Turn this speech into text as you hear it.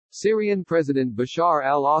Syrian President Bashar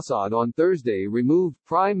al-Assad on Thursday removed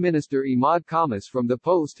Prime Minister Imad Khamis from the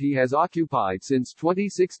post he has occupied since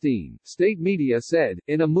 2016, state media said,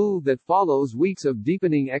 in a move that follows weeks of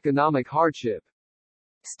deepening economic hardship.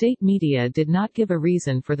 State media did not give a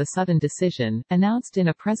reason for the sudden decision, announced in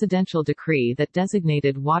a presidential decree that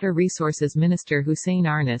designated Water Resources Minister Hussein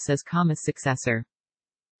Arnis as Khamis' successor.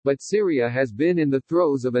 But Syria has been in the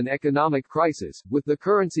throes of an economic crisis, with the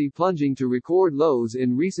currency plunging to record lows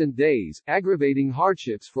in recent days, aggravating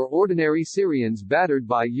hardships for ordinary Syrians battered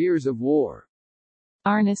by years of war.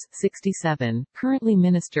 Arnis, 67, currently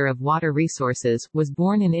Minister of Water Resources, was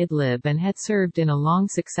born in Idlib and had served in a long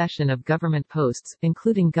succession of government posts,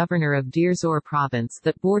 including Governor of Deir Zor province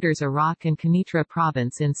that borders Iraq and Kenitra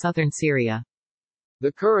province in southern Syria.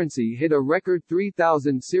 The currency hit a record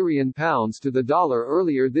 3,000 Syrian pounds to the dollar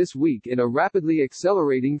earlier this week in a rapidly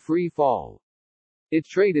accelerating free fall. It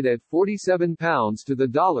traded at 47 pounds to the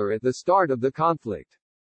dollar at the start of the conflict.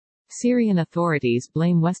 Syrian authorities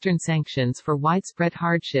blame Western sanctions for widespread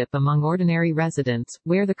hardship among ordinary residents,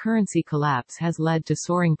 where the currency collapse has led to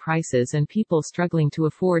soaring prices and people struggling to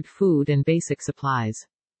afford food and basic supplies.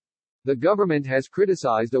 The government has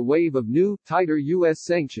criticized a wave of new, tighter U.S.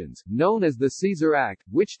 sanctions, known as the Caesar Act,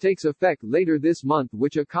 which takes effect later this month,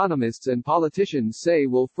 which economists and politicians say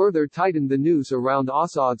will further tighten the noose around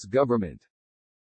Assad's government.